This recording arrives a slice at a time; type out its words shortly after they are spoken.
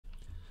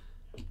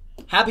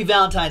Happy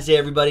Valentine's Day,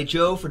 everybody.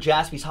 Joe for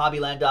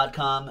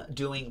JaspysHobbyland.com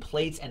doing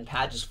plates and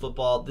patches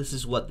football. This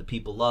is what the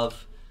people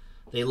love.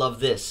 They love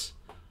this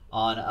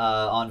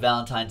on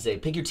Valentine's Day.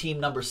 Pick your team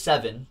number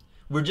 7.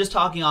 We're just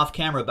talking off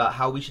camera about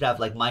how we should have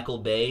like Michael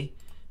Bay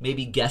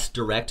maybe guest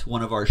direct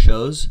one of our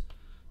shows.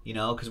 You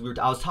know, because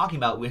I was talking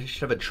about we should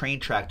have a train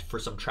track for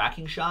some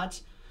tracking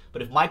shots.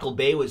 But if Michael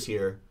Bay was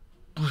here,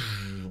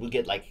 we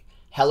get like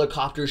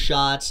helicopter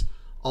shots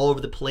all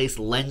over the place,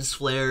 lens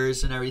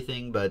flares and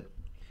everything. But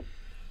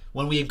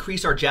when we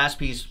increase our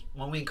Jaspys,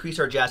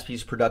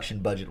 production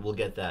budget, we'll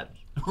get that.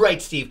 Right,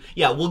 Steve?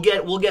 Yeah, we'll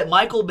get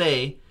Michael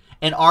Bay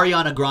and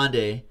Ariana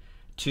Grande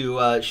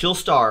to she'll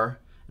star,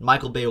 and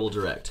Michael Bay will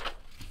direct.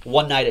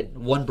 One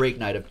break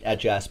night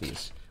at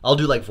Jaspys. I'll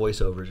do like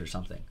voiceovers or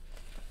something.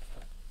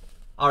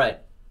 All right.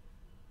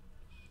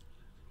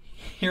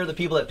 Here are the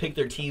people that picked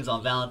their teams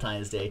on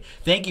Valentine's Day.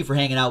 Thank you for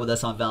hanging out with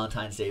us on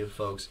Valentine's Day,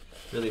 folks.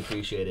 Really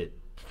appreciate it.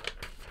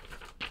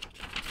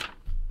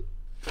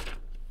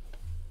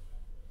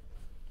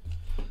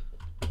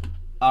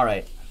 All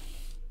right.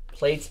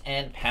 Plates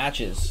and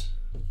patches.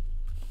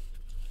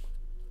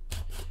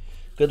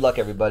 Good luck,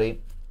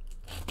 everybody.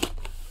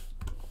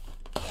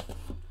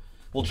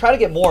 We'll try to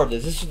get more of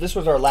this. This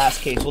was our last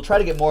case. We'll try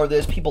to get more of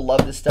this. People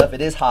love this stuff. It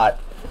is hot.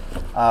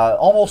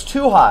 Almost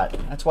too hot.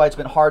 That's why it's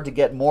been hard to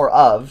get more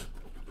of.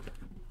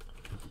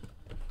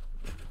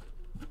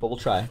 But we'll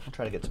try. We'll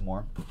try to get some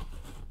more.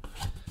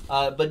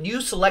 But new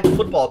select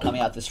football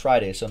coming out this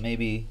Friday, so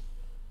maybe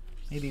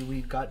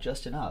we've got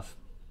just enough.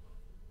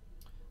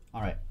 All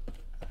right.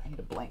 I need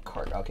a blank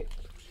card. Okay.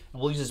 And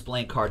we'll use this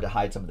blank card to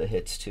hide some of the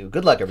hits, too.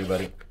 Good luck,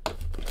 everybody.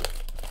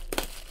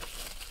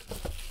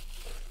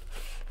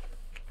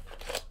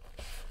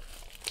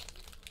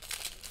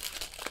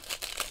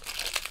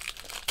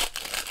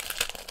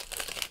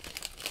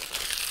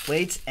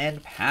 Plates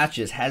and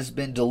patches has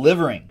been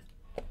delivering.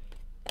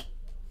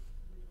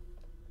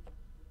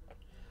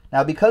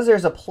 Now, because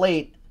there's a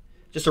plate,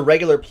 just a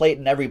regular plate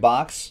in every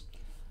box,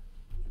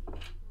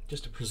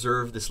 just to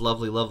preserve this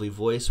lovely, lovely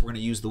voice, we're going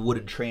to use the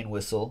wooden train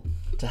whistle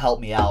to help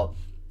me out.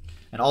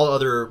 And all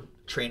other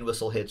train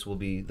whistle hits will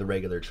be the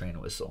regular train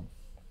whistle.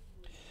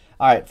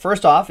 All right,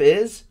 first off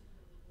is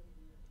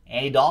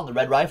Andy Dalton, the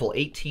Red Rifle,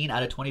 18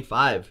 out of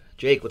 25.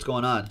 Jake, what's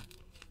going on?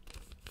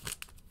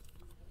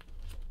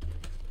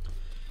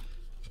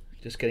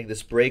 Just getting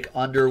this break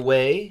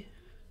underway.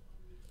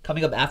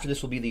 Coming up after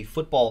this will be the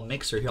football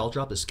mixer. Here, I'll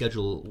drop the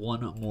schedule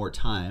one more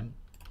time.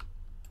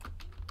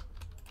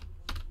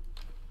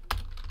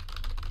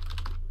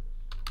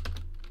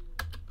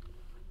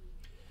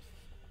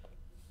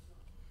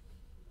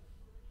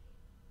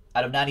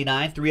 Out of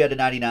 99, 3 out of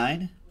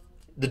 99.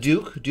 The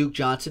Duke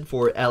Johnson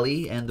for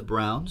Ellie and the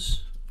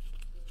Browns.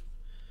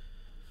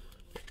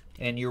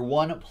 And your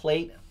one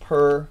plate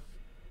per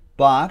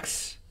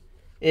box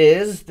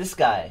is this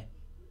guy.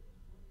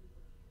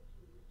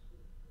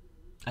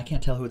 I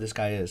can't tell who this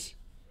guy is.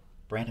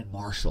 Brandon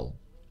Marshall.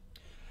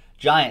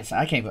 Giants.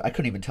 I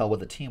couldn't even tell what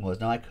the team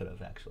was. No, I could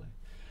have actually.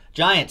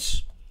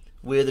 Giants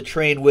with a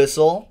train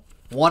whistle.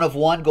 1 of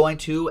 1 going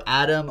to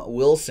Adam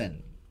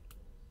Wilson.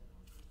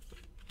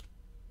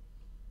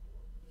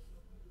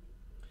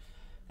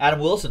 Adam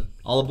Wilson,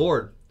 all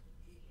aboard.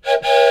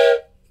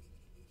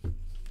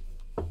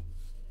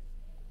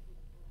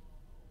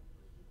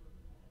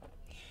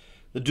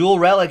 The dual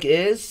relic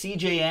is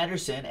C.J.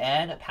 Anderson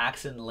and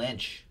Paxton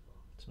Lynch.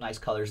 Some nice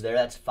colors there.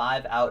 That's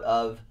 5 out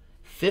of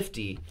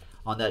 50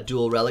 on that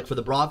dual relic for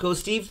the Broncos.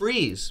 Steve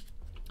Freeze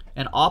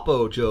and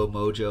Oppo Joe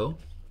Mojo.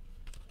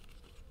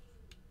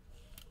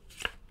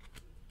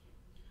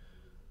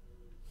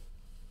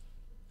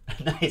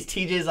 Nice.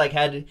 TJ's like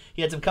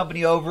he had some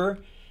company over,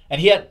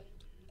 and he had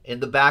in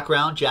the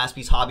background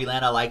Jaspys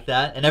Hobbyland. I like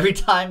that. And every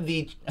time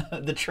the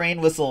train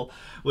whistle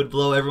would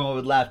blow, everyone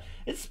would laugh.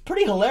 It's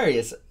pretty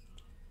hilarious.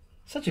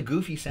 Such a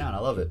goofy sound. I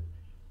love it.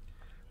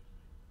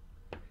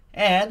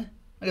 And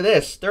look at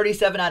this.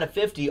 37 out of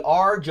 50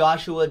 are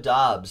Joshua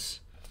Dobbs.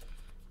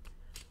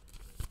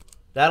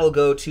 That'll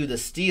go to the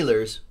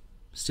Steelers.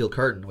 Steel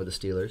curtain with the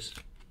Steelers.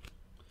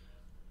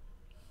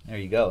 There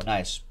you go.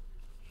 Nice.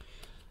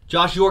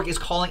 Josh York is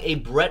calling a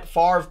Brett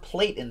Favre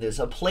plate in this.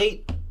 A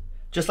plate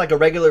just like a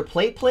regular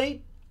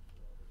plate?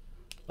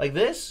 Like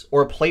this?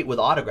 Or a plate with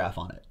autograph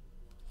on it?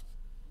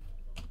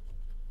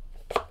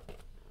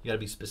 You got to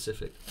be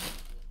specific.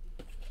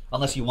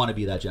 Unless you want to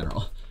be that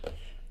general.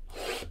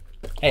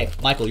 Hey,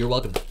 Michael, you're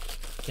welcome.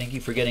 Thank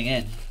you for getting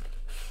in.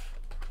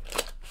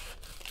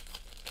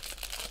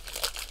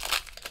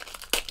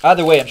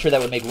 Either way, I'm sure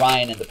that would make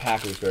Ryan and the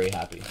Packers very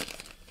happy.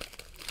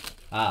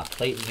 Ah,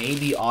 plate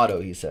maybe auto,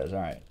 he says.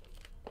 All right.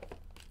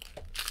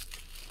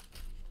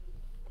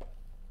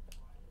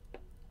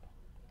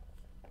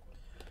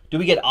 Do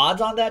we get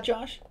odds on that,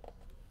 Josh?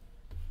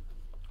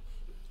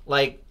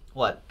 Like,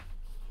 what?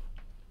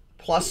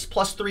 Plus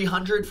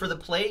 300 for the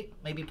plate?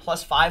 Maybe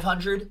plus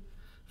 500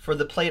 for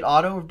the plate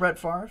auto of Brett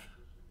Favre?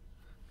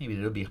 Maybe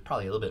it'll be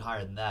probably a little bit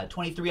higher than that.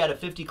 23 out of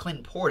 50,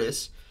 Clinton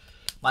Portis.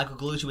 Michael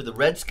Galucci with the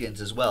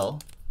Redskins as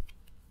well.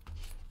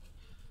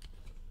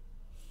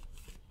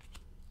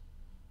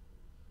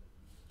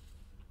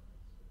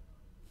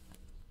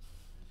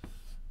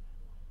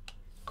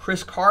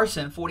 Chris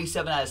Carson,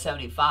 47 out of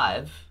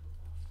 75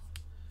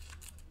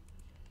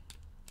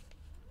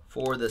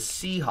 for the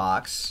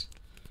Seahawks.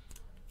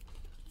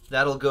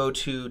 That'll go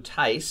to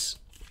Tice.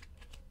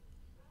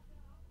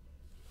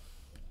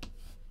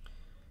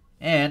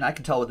 And I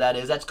can tell what that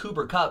is. That's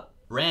Cooper Kupp,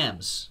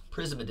 Rams,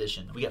 Prism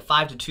Edition. We get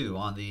 5-2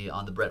 on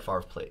the Brett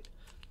Favre plate,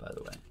 by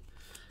the way.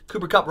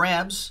 Cooper Kupp,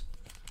 Rams.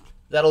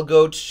 That'll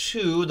go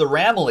to the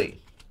Ramley.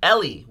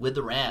 Ellie with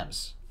the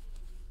Rams.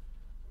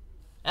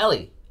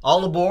 Ellie,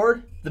 all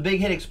aboard the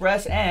Big Hit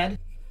Express, and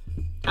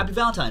happy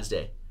Valentine's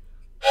Day.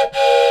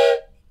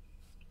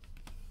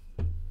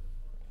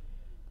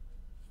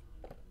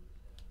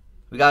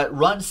 We got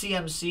Run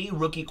CMC,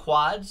 rookie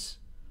quads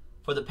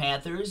for the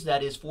Panthers.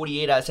 That is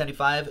 48 out of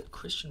 75.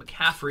 Christian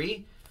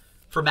McCaffrey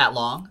for Matt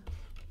Long.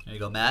 There you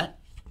go, Matt.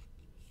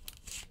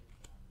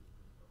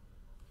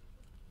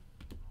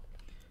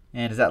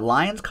 And is that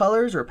Lions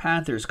colors or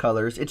Panthers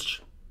colors?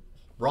 It's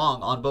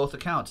wrong on both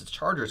accounts. It's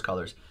Chargers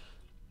colors.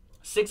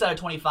 6 out of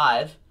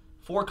 25.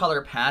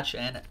 4-color patch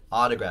and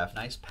autograph.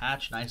 Nice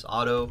patch, nice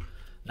auto,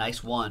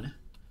 nice one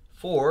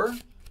for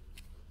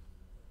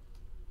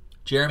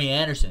Jeremy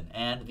Anderson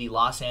and the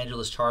Los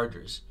Angeles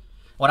Chargers.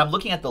 When I'm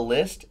looking at the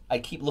list, I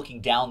keep looking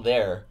down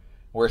there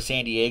where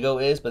San Diego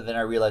is, but then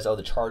I realize, oh,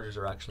 the Chargers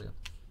are actually...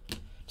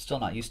 Still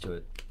not used to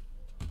it.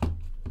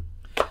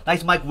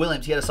 Nice Mike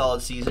Williams. He had a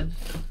solid season.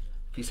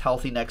 If he's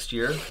healthy next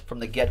year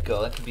from the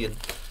get-go, that could be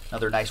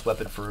another nice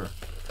weapon for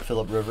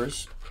Phillip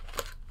Rivers.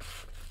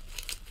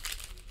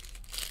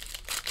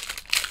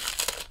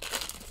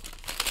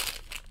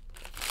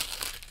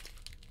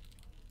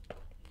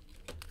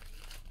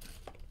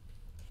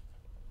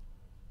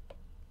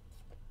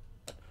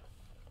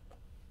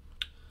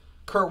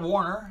 Kurt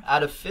Warner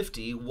out of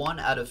 50, 1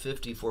 out of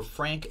 50 for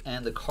Frank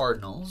and the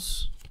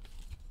Cardinals.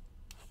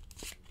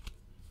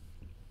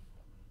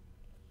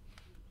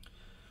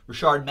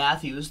 Rashard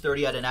Matthews,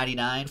 30 out of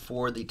 99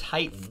 for the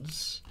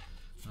Titans.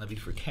 That'll be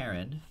for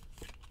Karen.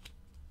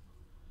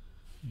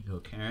 There you go,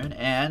 Karen.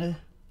 And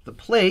the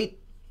plate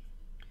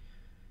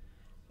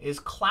is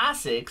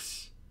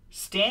Classics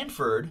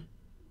Stanford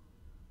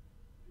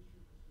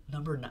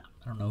number 9.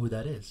 I don't know who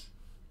that is.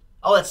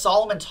 Oh, that's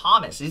Solomon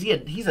Thomas. He's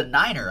a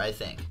Niner, I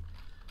think.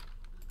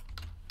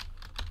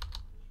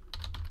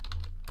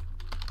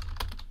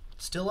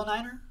 Still a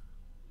Niner?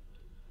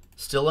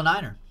 Still a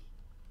Niner.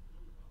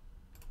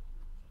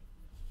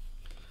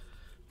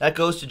 That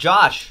goes to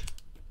Josh.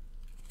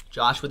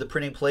 Josh with the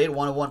printing plate,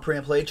 1-of-1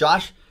 printing plate.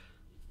 Josh,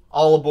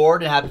 all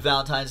aboard and happy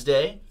Valentine's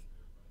Day.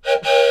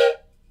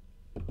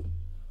 Let's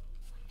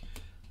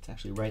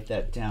actually write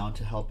that down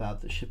to help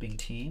out the shipping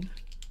team.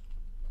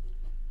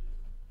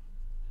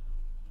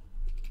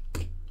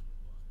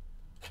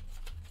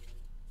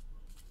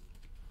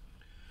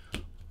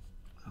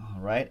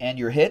 All right, and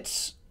your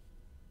hits.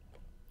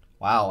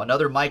 Wow,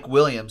 another Mike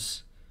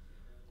Williams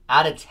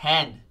out of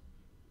 10.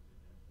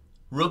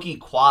 Rookie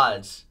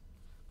quads,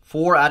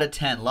 4 out of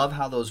 10. Love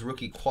how those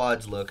rookie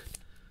quads look.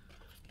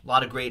 A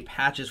lot of great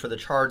patches for the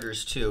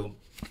Chargers, too.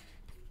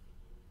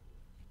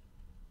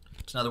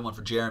 It's another one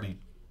for Jeremy.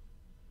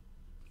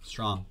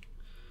 Strong.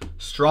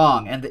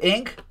 Strong. And the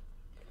ink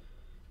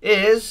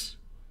is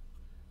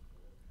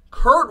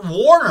Kurt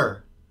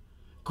Warner.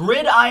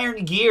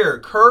 Gridiron Gear,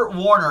 Kurt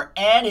Warner,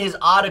 and his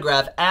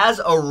autograph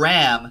as a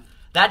Ram.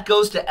 That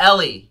goes to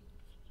Ellie.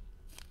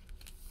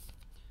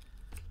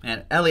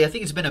 Man, Ellie, I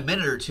think it's been a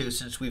minute or two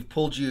since we've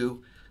pulled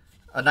you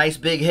a nice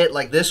big hit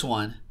like this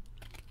one.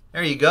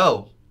 There you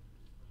go.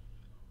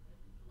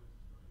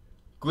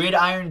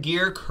 Gridiron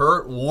Gear,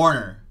 Kurt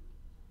Warner.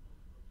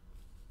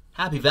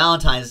 Happy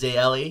Valentine's Day,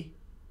 Ellie.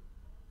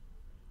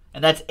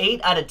 And that's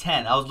 8 out of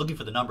 10. I was looking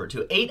for the number,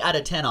 too. 8 out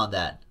of 10 on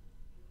that.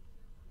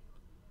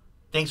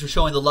 Thanks for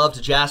showing the love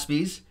to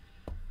Jaspys.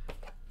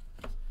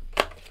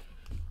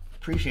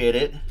 Appreciate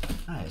it.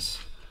 Nice.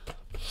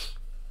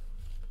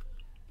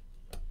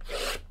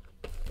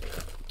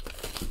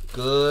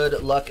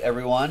 Good luck,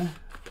 everyone.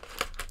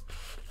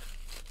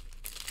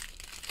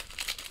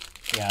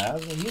 Yeah,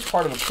 he's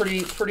part of a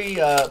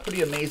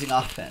pretty amazing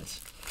offense.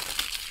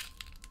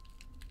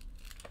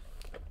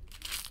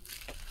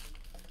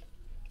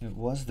 It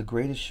was the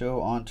greatest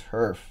show on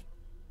turf.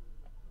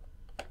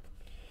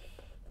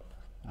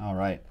 All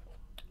right.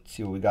 Let's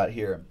see what we got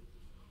here.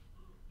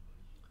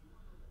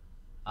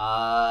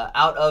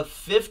 Out of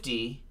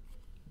 50,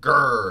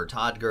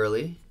 Todd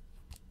Gurley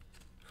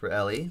for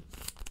Ellie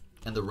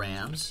and the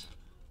Rams.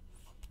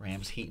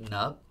 Rams heating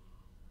up.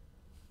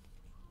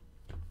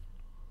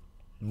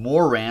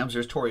 More Rams.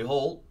 There's Torrey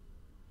Holt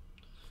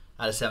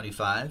out of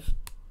 75.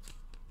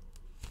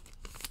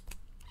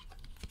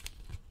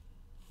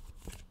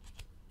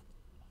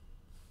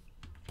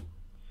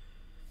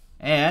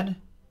 And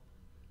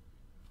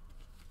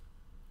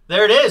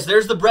there it is.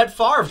 There's the Brett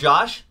Favre,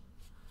 Josh.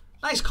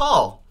 Nice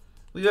call.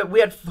 We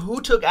had who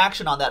took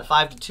action on that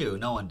 5-2?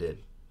 No one did.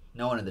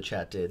 No one in the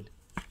chat did.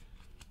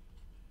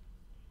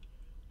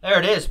 There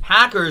it is.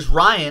 Packers,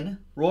 Ryan,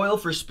 Royal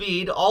for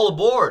Speed, all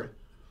aboard.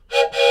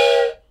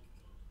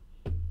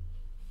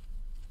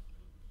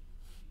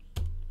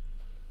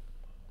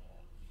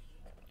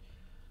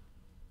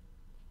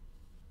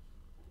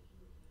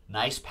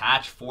 Nice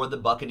patch for the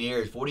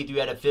Buccaneers.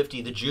 43 out of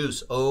 50. The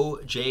Juice.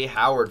 O.J.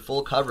 Howard.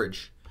 Full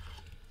coverage.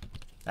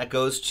 That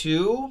goes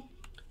to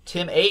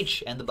Tim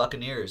H. and the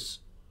Buccaneers.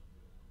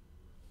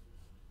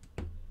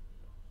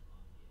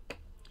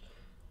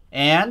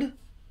 And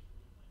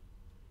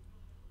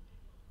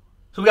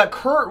so we got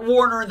Kurt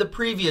Warner in the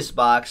previous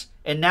box.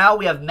 And now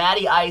we have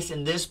Matty Ice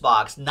in this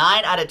box.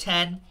 9 out of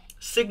 10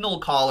 signal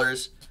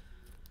callers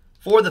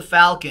for the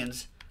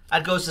Falcons.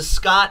 That goes to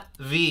Scott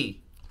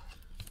V.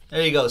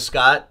 There you go,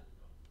 Scott.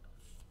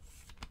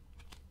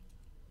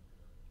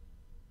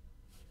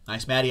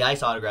 Nice Matty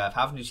Ice autograph.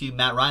 How often do you see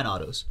Matt Ryan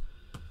autos?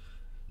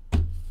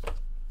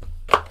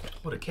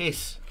 What a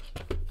case.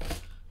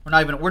 We're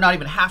not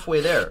even halfway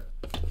there.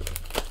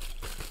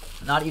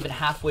 Not even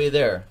halfway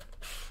there.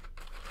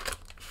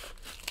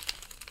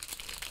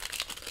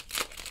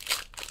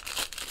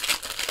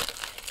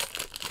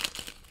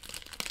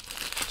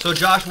 So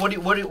Josh,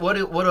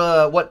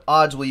 what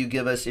odds will you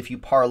give us if you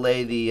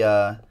parlay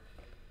the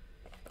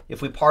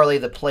if we parlay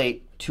the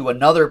plate to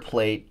another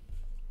plate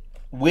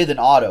with an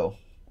auto?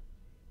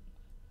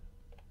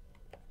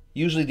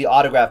 Usually the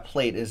autograph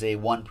plate is a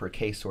 1 per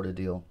case sort of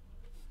deal.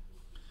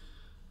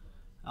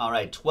 All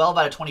right, 12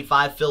 out of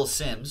 25 Phil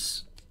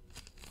Simms.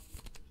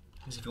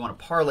 If you want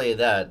to parlay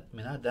that, I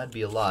mean that'd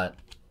be a lot.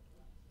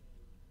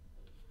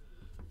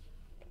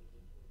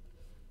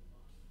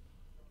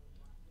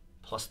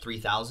 Plus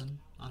 3,000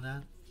 on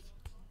that.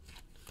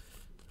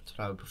 That's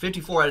what I would put.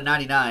 54 out of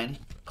 99.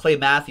 Clay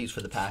Matthews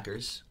for the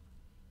Packers.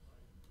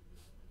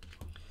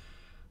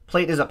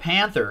 Plate is a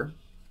Panther.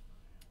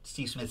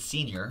 Steve Smith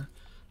Sr.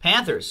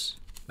 Panthers.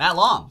 Matt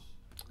Long.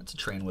 That's a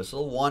train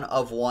whistle. 1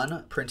 of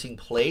 1 printing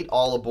plate.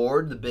 All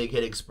aboard the Big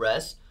Hit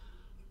Express.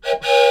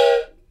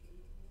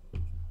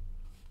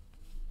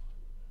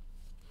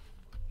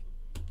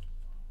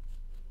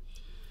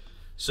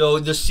 So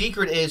the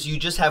secret is you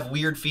just have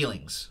weird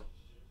feelings.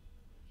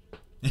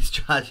 It's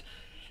Josh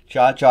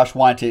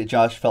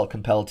felt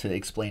compelled to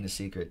explain the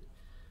secret.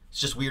 It's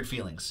just weird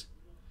feelings.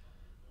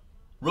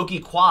 Rookie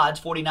quads,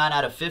 49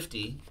 out of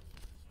 50.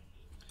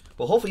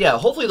 Well,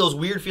 hopefully those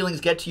weird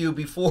feelings get to you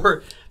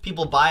before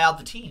people buy out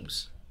the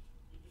teams.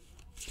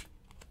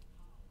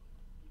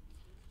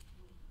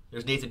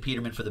 There's Nathan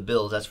Peterman for the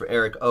Bills. That's for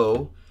Eric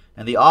O.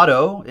 And the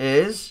auto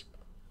is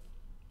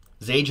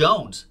Zay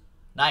Jones.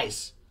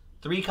 Nice.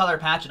 3-color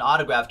patch and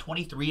autograph,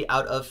 23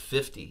 out of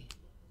 50.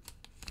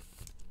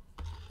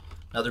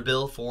 Another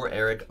bill for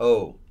Eric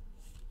O.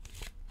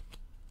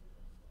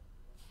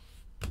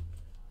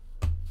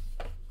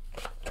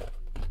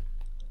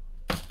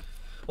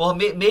 Well,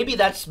 maybe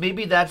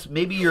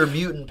your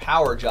mutant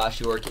power, Josh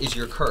York, is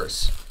your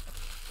curse.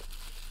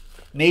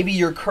 Maybe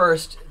you're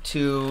cursed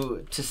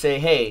to say,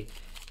 hey,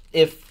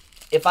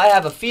 if I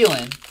have a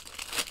feeling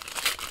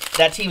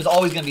that team's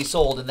always going to be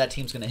sold and that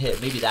team's going to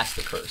hit, maybe that's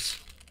the curse.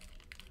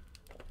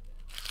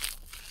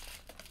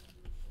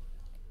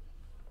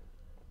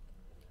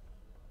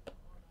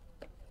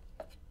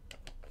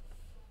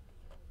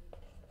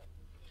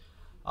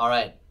 All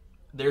right,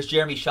 there's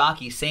Jeremy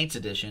Shockey, Saints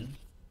edition.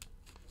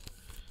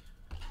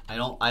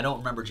 I don't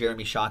remember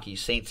Jeremy Shockey,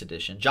 Saints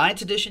edition.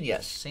 Giants edition,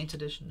 yes. Saints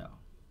edition, no.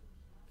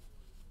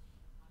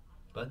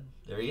 But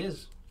there he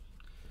is.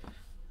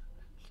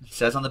 It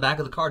says on the back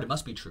of the card, it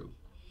must be true.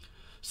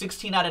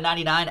 16 out of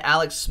 99,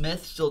 Alex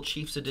Smith, still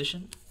Chiefs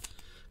edition.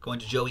 Going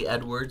to Joey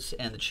Edwards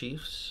and the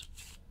Chiefs.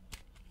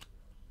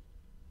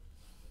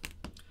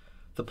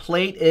 The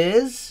plate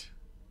is...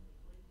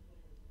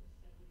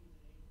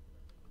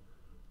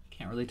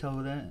 Can't really tell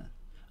who that is.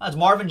 Oh, it's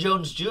Marvin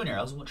Jones Jr.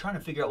 I was trying to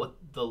figure out what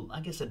the...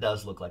 I guess it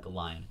does look like a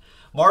lion.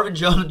 Marvin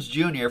Jones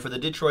Jr. for the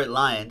Detroit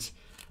Lions.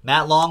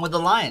 Matt Long with the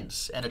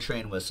Lions and a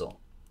train whistle.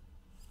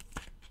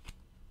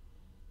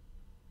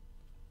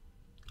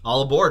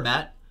 All aboard,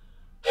 Matt.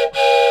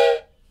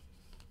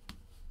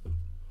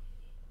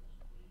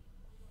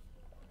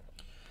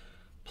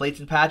 Plates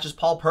and patches,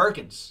 Paul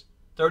Perkins.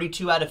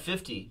 32 out of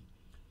 50.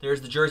 There's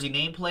the jersey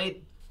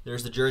nameplate.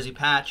 There's the jersey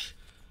patch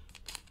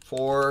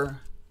for...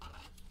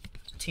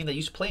 team that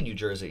used to play in New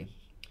Jersey.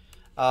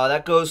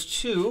 That goes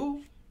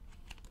to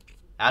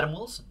Adam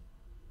Wilson.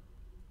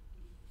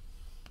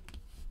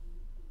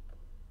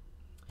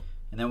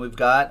 And then we've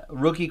got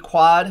rookie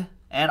quad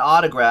and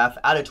autograph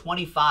out of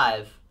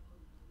 25,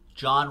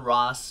 John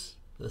Ross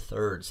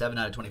III. 7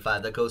 out of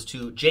 25. That goes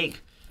to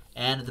Jake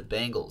and the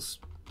Bengals.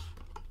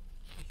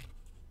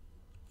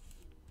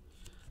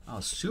 Oh,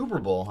 Super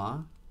Bowl, huh?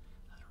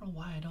 I don't know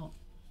why I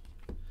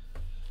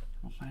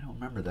don't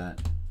remember that.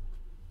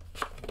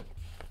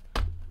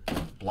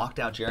 Blocked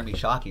out Jeremy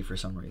Shockey for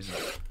some reason.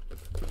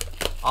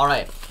 All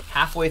right,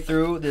 halfway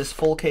through this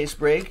full case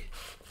break.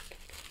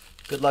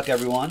 Good luck,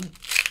 everyone.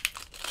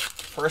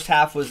 First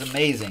half was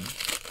amazing.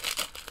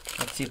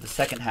 Let's see if the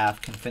second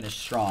half can finish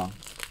strong.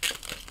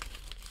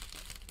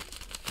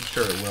 I'm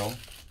sure it will.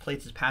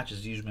 Plates and patches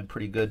have usually been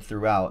pretty good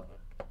throughout.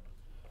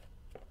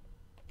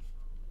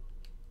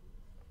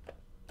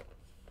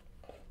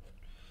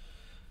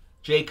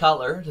 Jay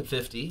Cutler to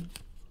 50.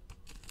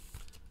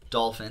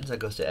 Dolphins, that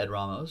goes to Ed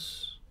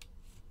Ramos.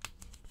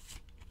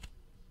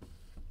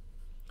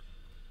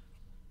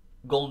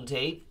 Golden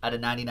Tate out of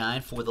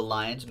 99 for the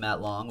Lions.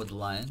 Matt Long with the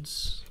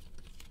Lions.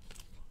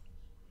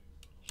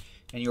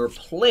 And your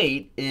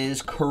plate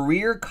is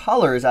Career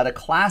Colors out of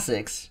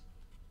Classics.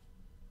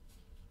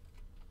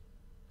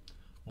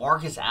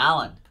 Marcus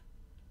Allen.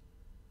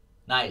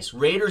 Nice.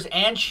 Raiders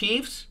and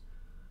Chiefs.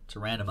 It's a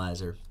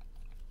randomizer.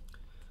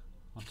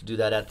 I'll have to do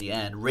that at the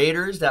end.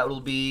 Raiders, that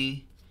will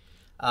be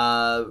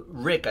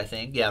Rick, I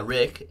think. Yeah,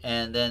 Rick.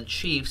 And then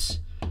Chiefs,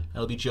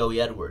 that'll be Joey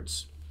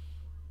Edwards.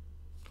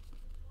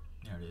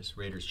 There it is.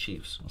 Raiders,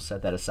 Chiefs. We'll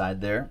set that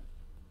aside there.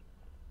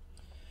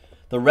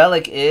 The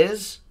relic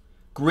is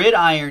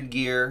Gridiron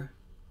Gear.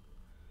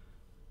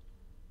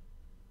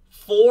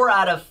 4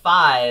 out of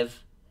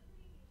 5.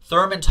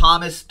 Thurman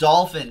Thomas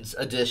Dolphins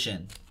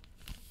edition.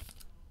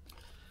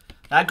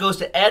 That goes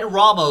to Ed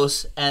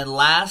Ramos and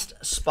Last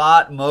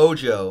Spot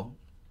Mojo.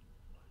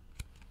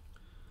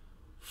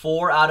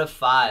 4 out of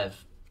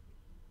 5.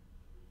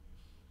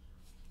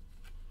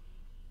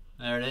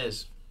 There it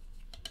is.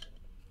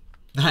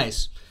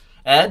 Nice.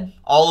 Ed,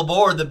 all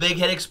aboard the Big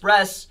Hit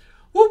Express.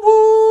 Whoop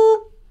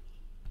whoop.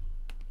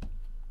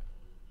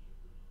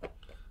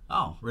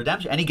 Oh,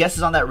 redemption. Any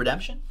guesses on that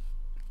redemption?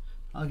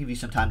 I'll give you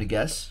some time to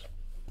guess.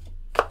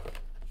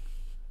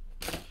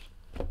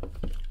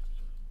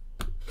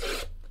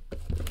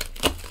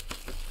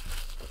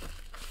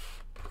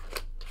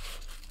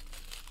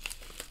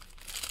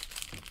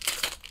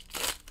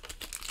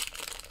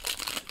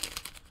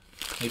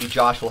 Maybe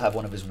Josh will have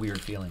one of his weird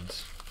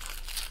feelings.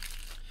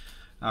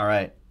 All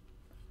right.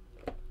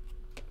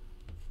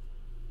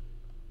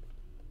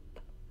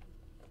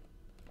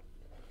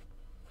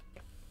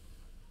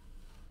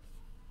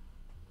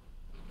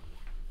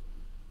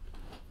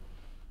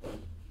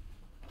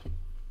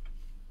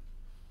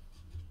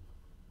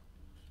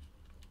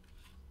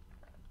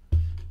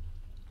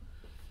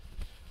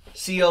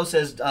 CO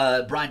says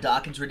Brian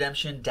Dawkins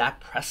redemption. Dak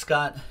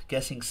Prescott,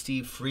 guessing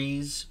Steve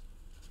Freeze.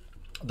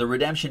 The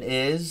redemption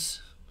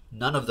is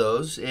none of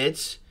those.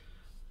 It's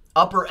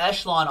upper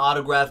echelon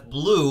autograph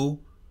blue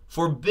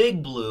for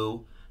Big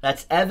Blue.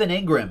 That's Evan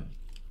Ingram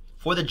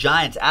for the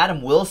Giants.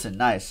 Adam Wilson.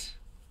 Nice.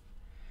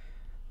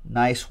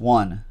 Nice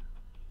one.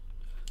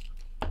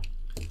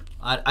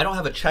 I don't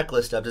have a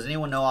checklist up. Does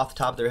anyone know off the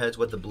top of their heads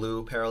what the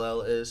blue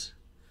parallel is?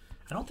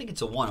 I don't think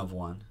it's a 1 of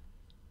 1.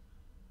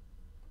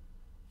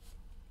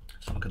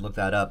 Someone could look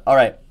that up. All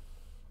right.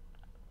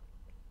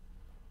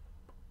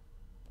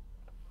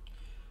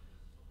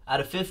 Out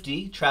of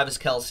 50, Travis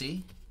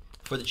Kelce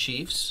for the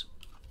Chiefs.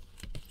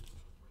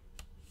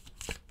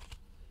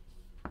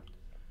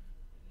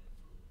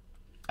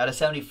 Out of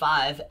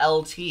 75,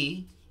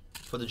 LT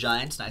for the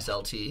Giants. Nice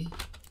LT.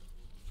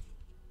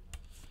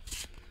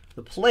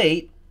 The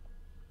plate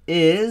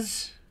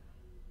is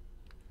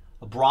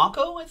a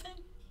Bronco, I think.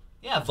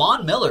 Yeah,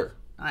 Von Miller.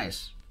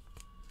 Nice.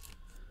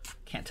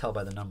 Can't tell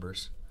by the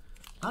numbers.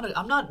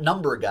 I'm not a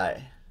number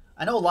guy.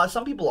 I know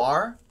some people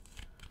are.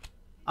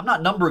 I'm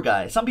not number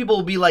guy. Some people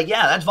will be like,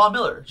 yeah, that's Von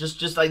Miller.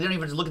 Just like they don't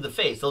even look at the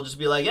face. They'll just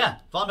be like, yeah,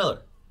 Von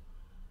Miller.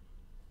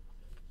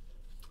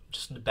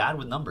 Just bad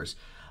with numbers.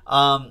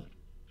 And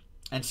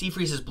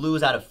Seafreeze's blue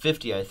is out of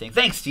 50, I think.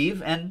 Thanks,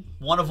 Steve. And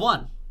 1 of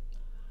 1.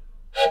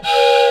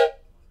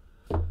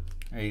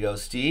 There you go,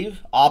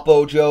 Steve.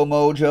 Oppo Joe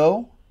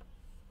Mojo.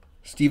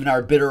 Steve and I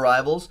are bitter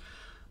rivals.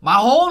 My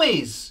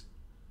homies.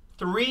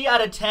 3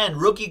 out of 10.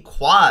 Rookie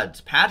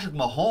quads. Patrick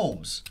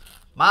Mahomes.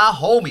 My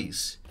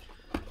homies.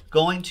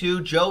 Going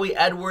to Joey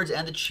Edwards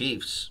and the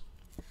Chiefs.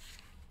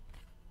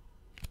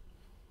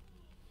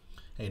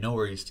 Hey, no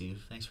worries,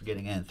 Steve. Thanks for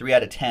getting in. 3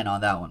 out of 10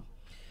 on that one.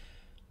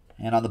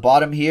 And on the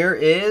bottom here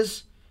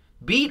is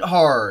Beat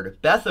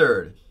Hard.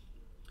 Beathard.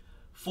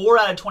 4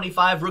 out of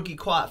 25 rookie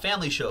quad.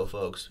 Family show,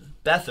 folks.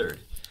 Beathard.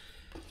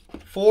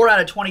 4 out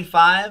of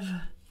 25.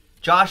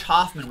 Josh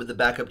Hoffman with the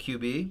backup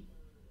QB.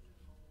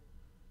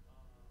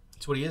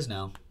 That's what he is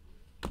now.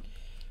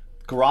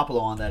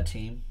 Garoppolo on that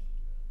team.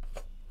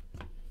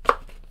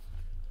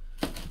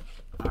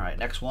 All right,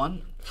 next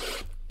one.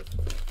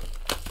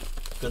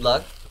 Good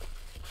luck.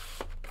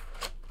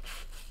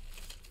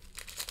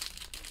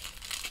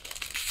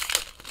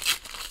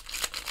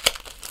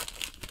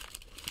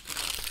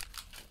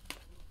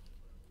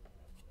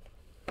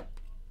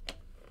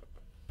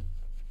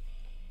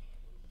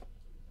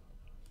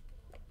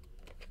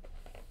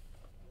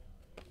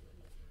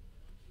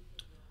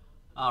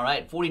 All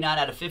right, 49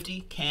 out of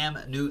 50, Cam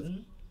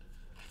Newton.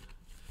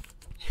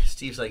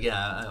 Steve's like,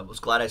 yeah, I was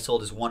glad I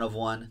sold his 1 of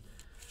 1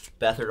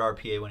 Beathard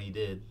RPA when he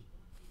did.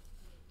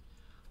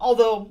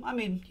 Although, I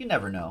mean, you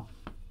never know.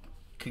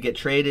 Could get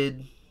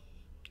traded.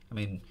 I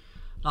mean,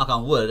 knock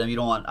on wood. I mean,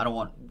 I don't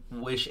want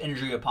wish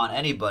injury upon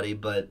anybody,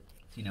 but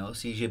you know,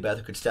 CJ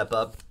Beathard could step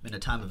up in a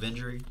time of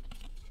injury.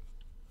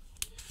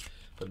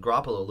 But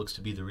Garoppolo looks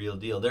to be the real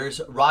deal. There's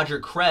Roger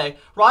Craig.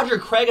 Roger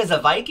Craig as a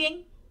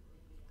Viking?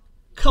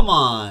 Come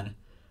on.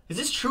 Is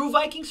this true,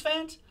 Vikings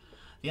fans?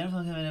 The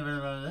NFL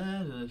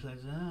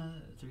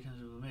three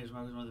times makes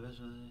Marcus one of the best.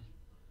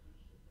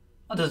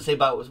 Well, it doesn't say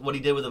about what he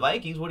did with the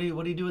Vikings. What do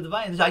you do with the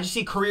Vikings? I just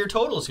see career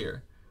totals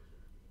here.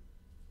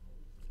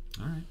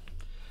 All right.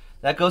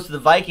 That goes to the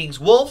Vikings.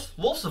 Wolf's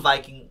a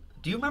Viking.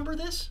 Do you remember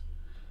this?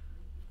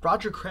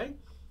 Roger Craig?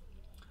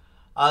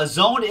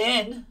 Zoned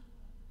in.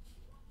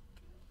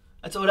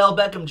 That's Odell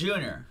Beckham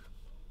Jr.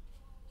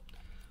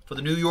 for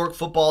the New York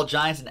Football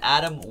Giants and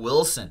Adam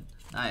Wilson.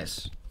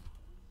 Nice.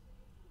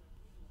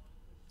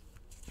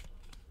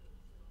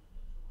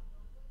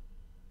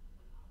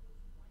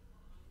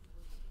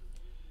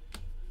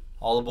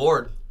 All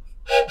aboard.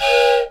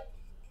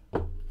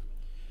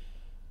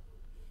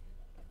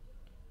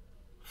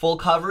 Full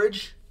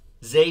coverage,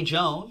 Zay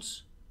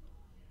Jones.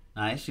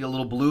 Nice. You got a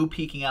little blue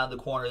peeking out in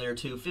the corner there,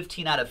 too.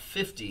 15 out of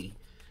 50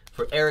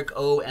 for Eric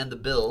O. and the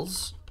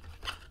Bills.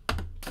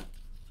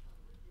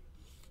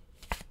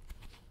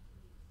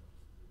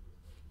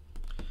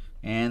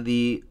 And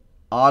the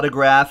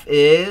autograph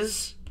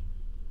is,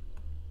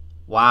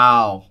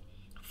 wow,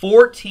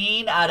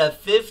 14 out of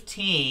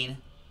 15.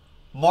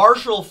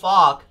 Marshall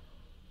Faulk,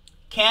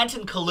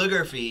 Canton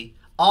Calligraphy,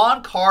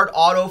 on-card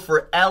auto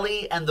for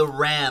Ellie and the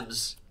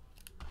Rams.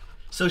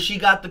 So she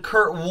got the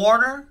Kurt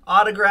Warner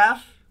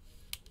autograph.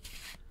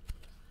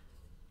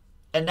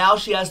 And now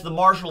she has the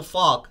Marshall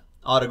Faulk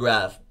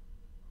autograph.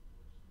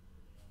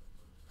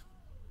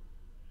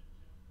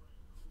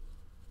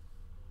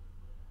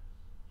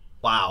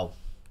 Wow.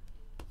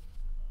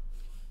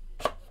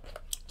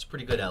 It's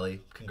pretty good,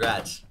 Ellie.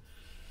 Congrats.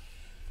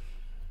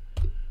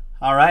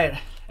 All right.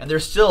 And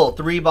there's still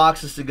 3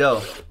 boxes to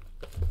go.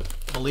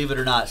 Believe it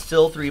or not,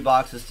 still 3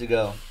 boxes to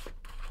go.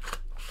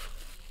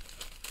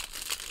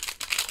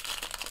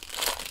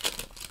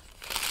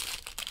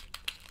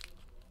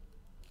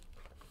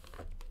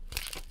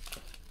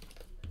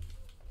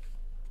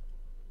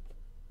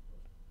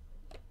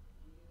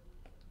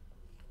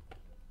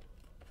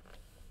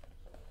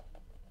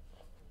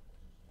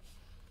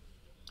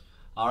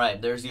 All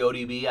right, there's the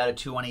ODB out of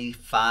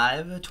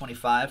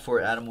 25 for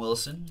Adam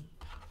Wilson.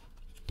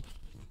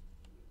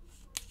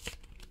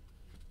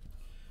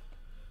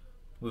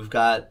 We've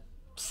got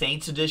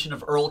Saints edition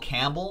of Earl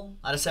Campbell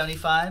out of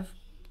 75.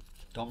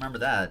 Don't remember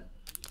that.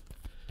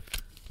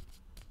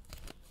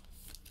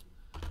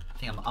 I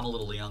think I'm a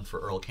little young for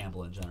Earl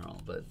Campbell in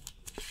general, but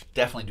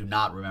definitely do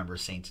not remember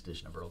Saints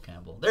edition of Earl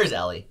Campbell. There's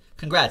Ellie.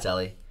 Congrats,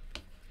 Ellie.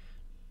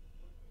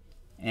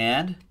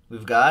 And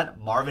we've got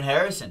Marvin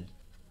Harrison.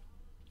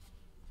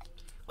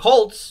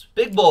 Colts,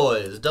 Big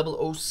Boys,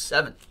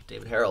 007,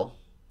 David Harrell.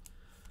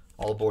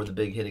 All aboard the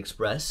Big Hit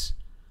Express.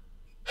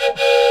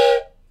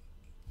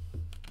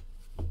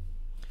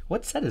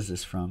 What set is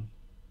this from?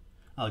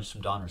 Oh, just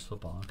from Donruss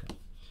Football. Okay.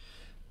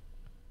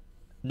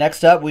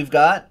 Next up, we've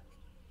got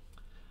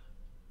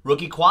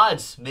rookie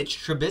quads. Mitch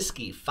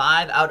Trubisky,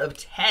 5 out of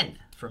 10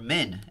 for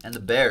Min and the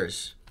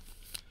Bears.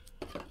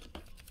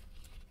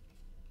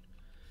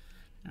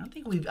 I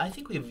think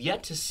we've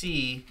yet to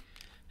see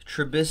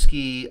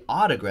Trubisky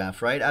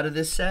autograph, right, out of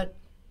this set.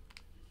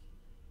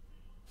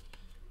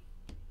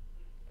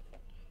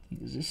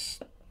 Is this?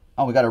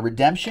 Oh, we got a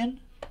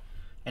redemption.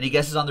 Any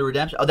guesses on the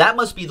redemption? Oh, that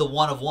must be the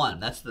 1 of 1.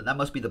 That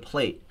must be the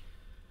plate.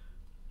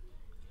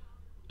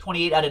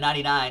 28 out of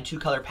 99,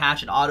 2-color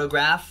patch and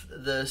autograph.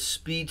 The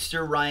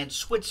speedster Ryan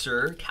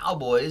Switzer,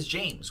 Cowboys.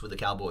 James with the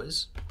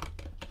Cowboys.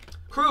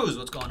 Cruz,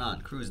 what's going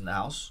on? Cruz in the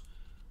house.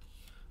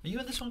 Are you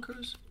in this one,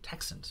 Cruz?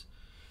 Texans.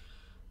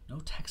 No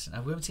Texans.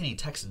 We haven't seen any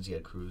Texans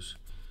yet, Cruz.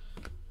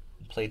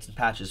 Plates and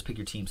patches. Pick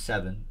your team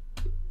 7.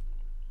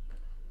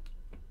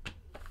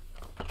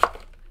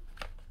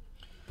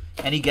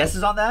 Any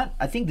guesses on that?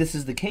 I think this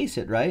is the case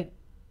hit, right?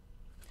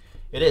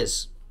 It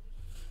is.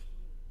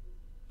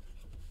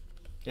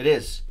 It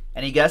is.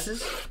 Any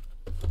guesses?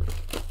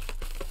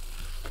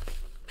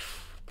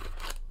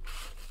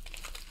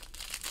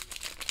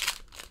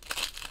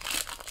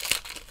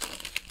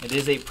 It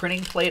is a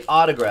printing plate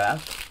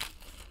autograph.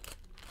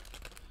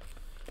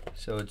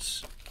 So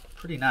it's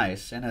pretty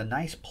nice. And a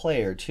nice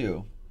player,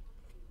 too.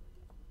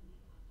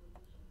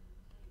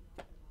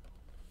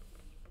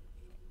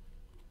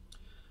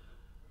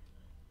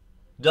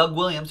 Doug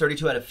Williams,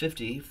 32 out of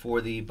 50 for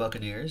the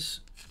Buccaneers.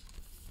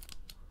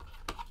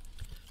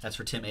 That's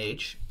for Tim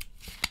H.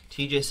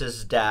 TJ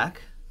says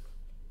Dak.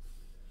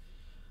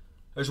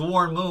 There's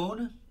Warren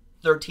Moon,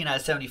 13 out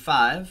of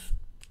 75.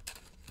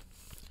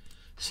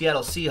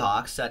 Seattle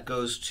Seahawks, that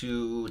goes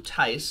to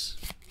Tice.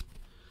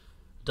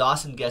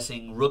 Dawson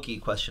guessing rookie,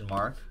 question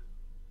mark.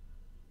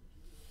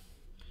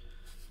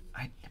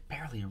 I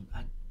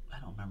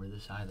don't remember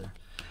this either.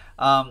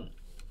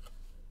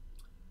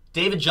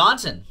 David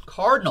Johnson,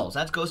 Cardinals.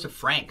 That goes to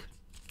Frank.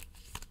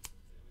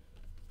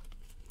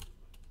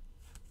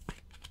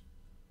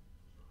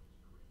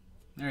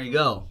 There you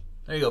go.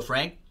 There you go,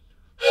 Frank.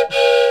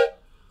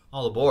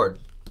 All aboard.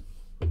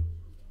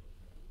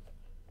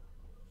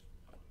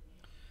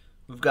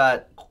 We've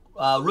got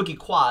rookie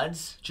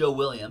quads. Joe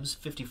Williams,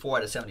 54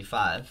 out of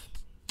 75.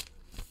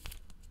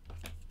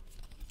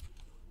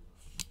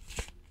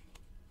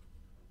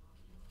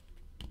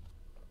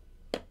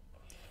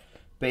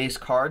 Base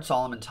card,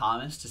 Solomon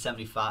Thomas to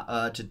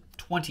 75 to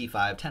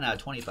 25, 10 out of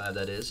 25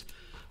 that is.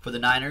 For the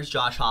Niners,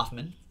 Josh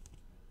Hoffman.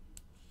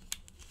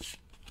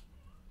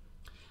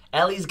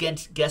 Ellie's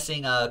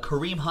guessing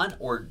Kareem Hunt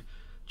or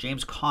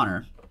James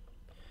Conner.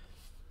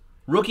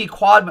 Rookie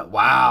quad.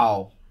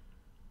 Wow.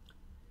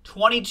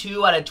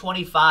 22 out of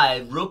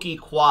 25 rookie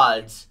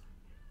quads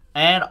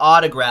and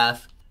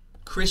autograph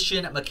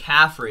Christian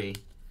McCaffrey.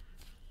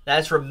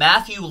 That's from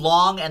Matthew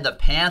Long and the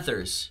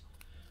Panthers.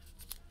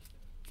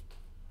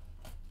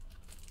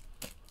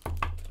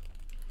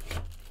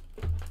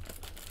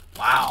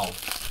 Wow.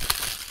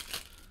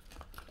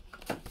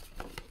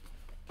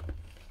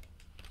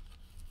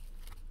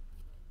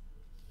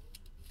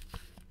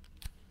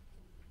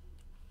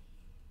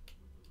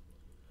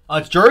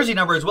 It's jersey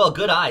number as well.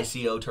 Good eye,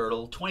 CO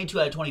Turtle. 22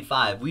 out of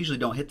 25. We usually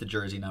don't hit the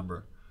jersey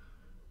number.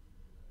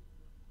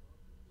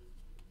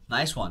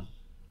 Nice one.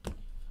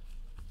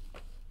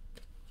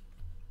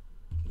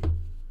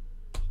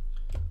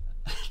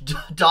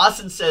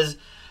 Dawson says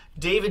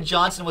David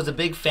Johnson was a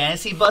big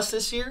fantasy bust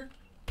this year.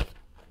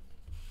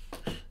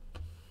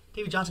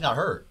 David Johnson got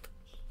hurt.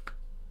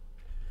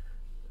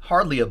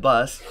 Hardly a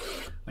bust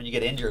when you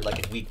get injured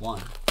like in week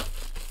 1.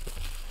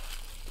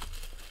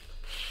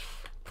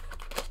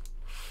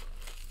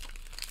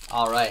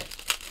 All right.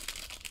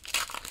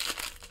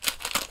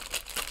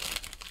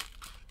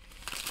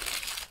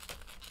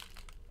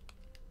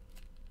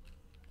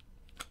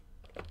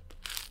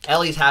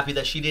 Ellie's happy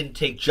that she didn't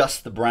take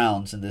just the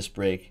Browns in this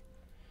break.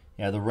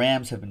 Yeah, the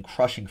Rams have been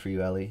crushing for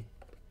you, Ellie.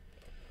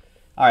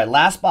 All right,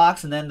 last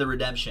box and then the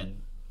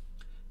redemption.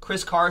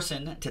 Chris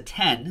Carson to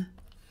 10.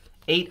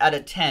 8 out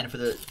of 10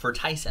 for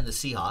Tice and the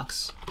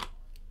Seahawks.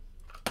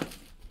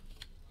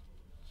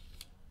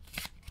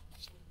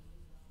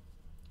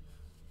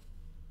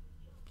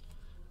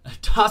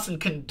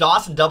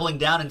 Dawson doubling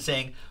down and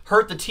saying,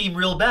 hurt the team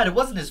real bad. It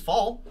wasn't his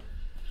fault.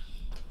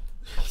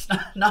 It's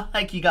not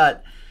like he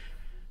got,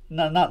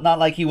 not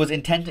like he was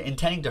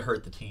intending to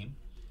hurt the team.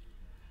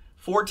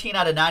 14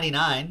 out of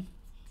 99.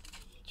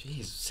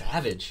 Jeez,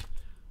 savage.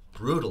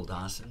 Brutal,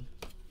 Dawson.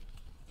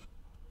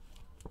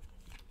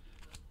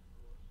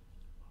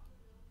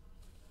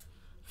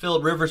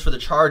 Phillip Rivers for the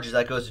Chargers.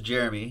 That goes to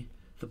Jeremy.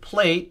 The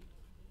plate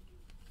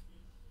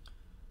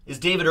is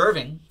David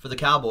Irving for the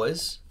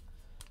Cowboys.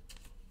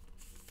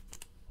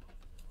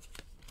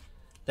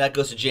 That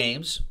goes to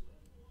James.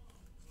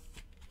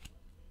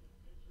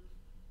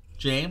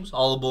 James,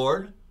 all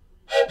aboard.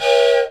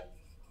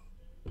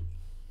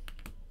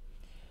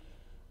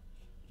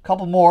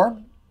 Couple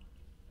more.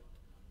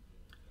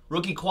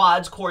 Rookie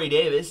quads, Corey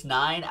Davis,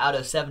 9 out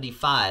of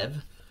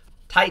 75.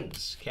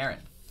 Titans, Karen.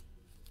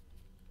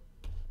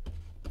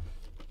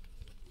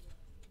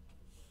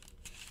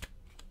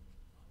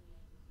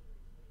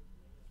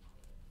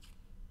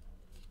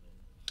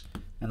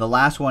 And the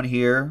last one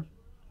here.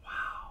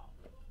 Wow.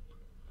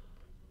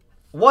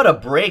 What a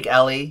break,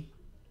 Ellie.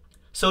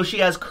 So she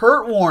has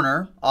Kurt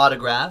Warner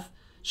autograph.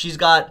 She's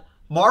got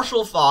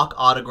Marshall Faulk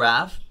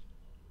autograph.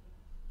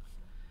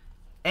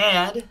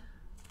 And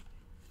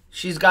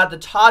she's got the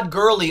Todd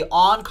Gurley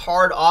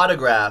on-card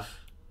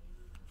autograph.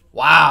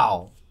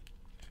 Wow.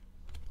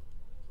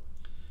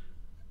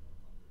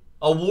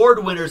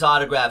 Award winners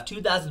autograph.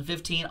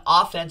 2015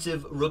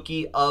 Offensive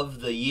Rookie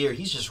of the Year.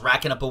 He's just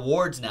racking up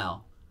awards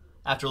now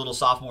after a little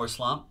sophomore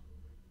slump.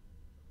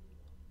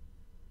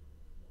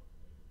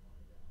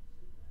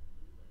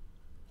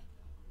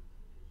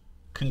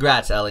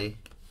 Congrats, Ellie.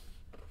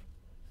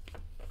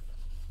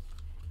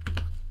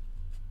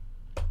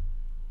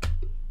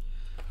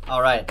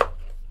 All right.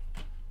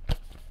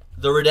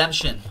 The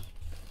redemption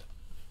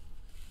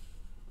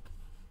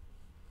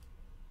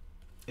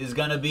is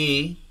going to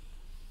be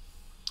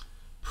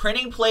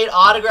printing plate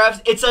autographs.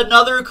 It's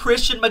another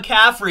Christian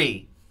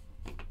McCaffrey.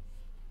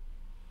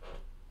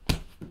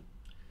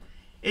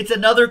 It's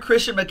another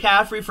Christian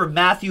McCaffrey for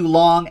Matthew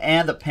Long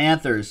and the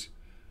Panthers.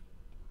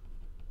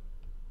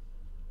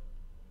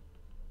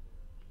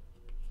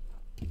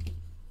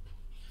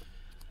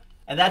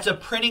 And that's a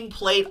printing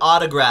plate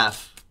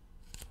autograph.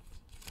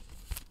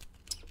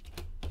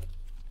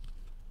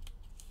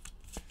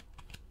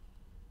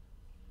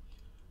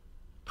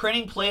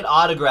 Printing plate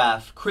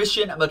autograph.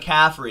 Christian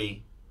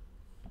McCaffrey.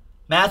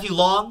 Matthew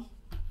Long,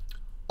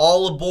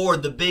 all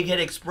aboard the Big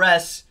Hit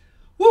Express.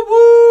 Whoop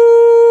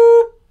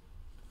whoop!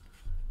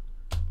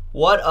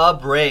 What a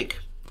break.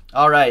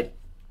 All right.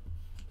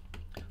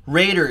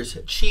 Raiders,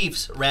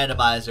 Chiefs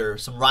randomizer.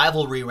 Some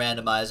rivalry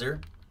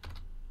randomizer.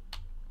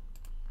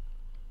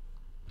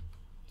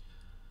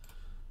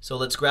 So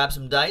let's grab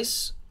some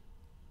dice.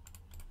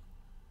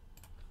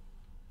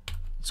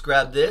 Let's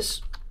grab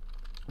this.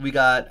 We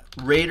got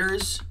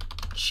Raiders,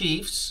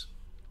 Chiefs.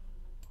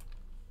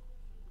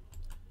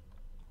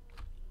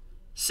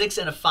 6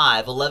 and a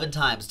 5, 11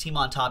 times. Team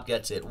on top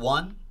gets it.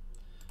 1,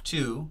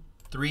 2,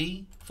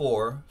 3,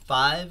 4,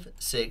 5,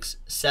 6,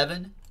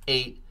 7,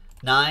 8,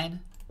 9,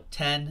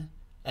 10,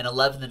 and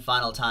 11th and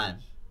final time.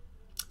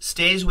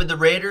 Stays with the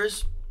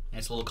Raiders. And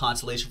it's a little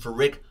consolation for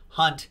Rick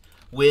Hunt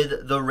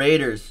with the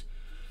Raiders.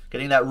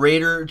 Getting that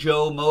Raider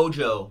Joe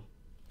mojo.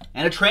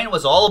 And a train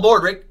was all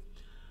aboard, Rick.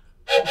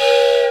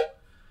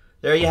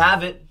 There you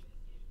have it.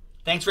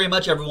 Thanks very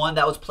much, everyone.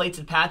 That was Plates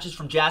and Patches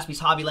from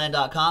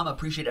JaspysHobbyland.com. I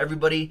appreciate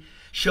everybody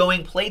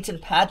showing Plates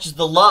and Patches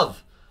the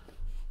love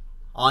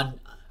on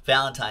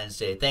Valentine's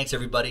Day. Thanks,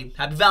 everybody.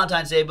 Happy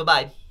Valentine's Day.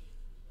 Bye-bye.